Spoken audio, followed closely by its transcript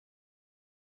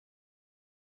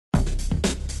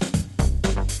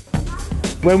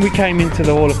When we came into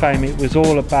the Hall of Fame, it was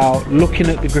all about looking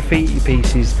at the graffiti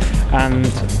pieces and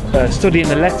studying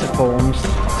the letter forms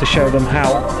to show them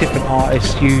how different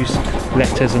artists use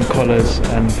letters and colours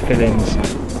and fill-ins.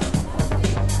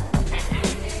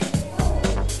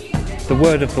 The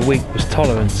word of the week was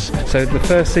tolerance. So the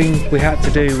first thing we had to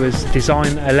do was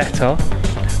design a letter,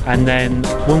 and then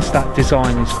once that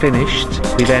design is finished,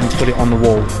 we then put it on the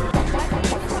wall.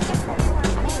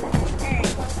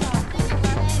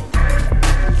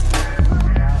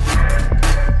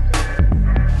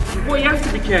 What you have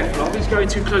to be careful of is going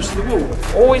too close to the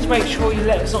wall. Always make sure your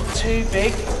letter's not too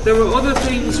big. There are other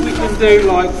things we can do,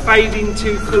 like fading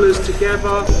two colours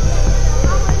together.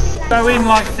 Go in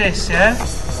like this, yeah?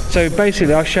 So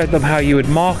basically I showed them how you would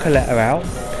mark a letter out.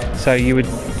 So you'd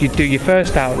do your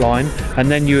first outline, and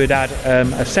then you would add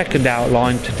a second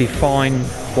outline to define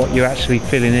what you're actually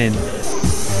filling in.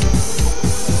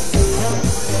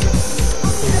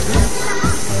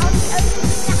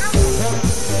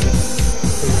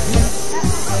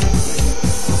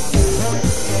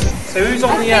 So who's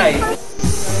on the A?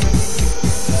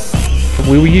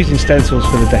 We were using stencils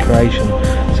for the decoration.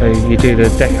 So you do the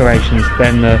decorations,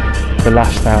 then the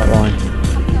last outline.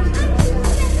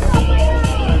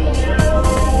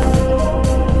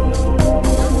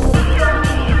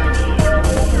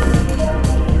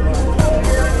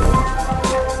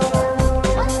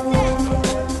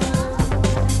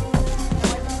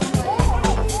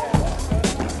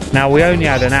 Now we only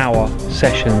had an hour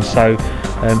session, so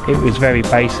it was very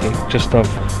basic, just of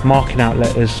marking out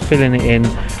letters, filling it in,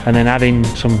 and then adding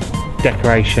some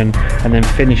decoration, and then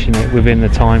finishing it within the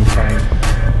time frame.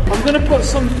 I'm going to put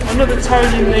another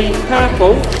tone in the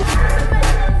purple.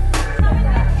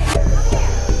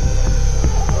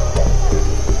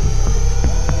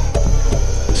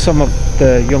 Some of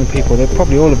the young people,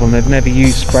 probably all of them, they've never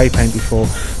used spray paint before,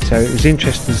 so it was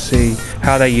interesting to see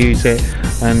how they use it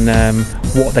and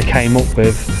what they came up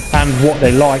with and what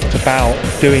they liked about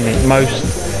doing it. Most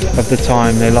of the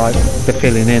time they like the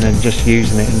filling in and just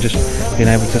using it and just being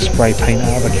able to spray paint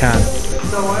out of a can.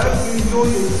 So I hope you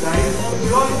enjoyed it today. Would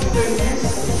you like to do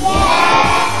this? Yeah!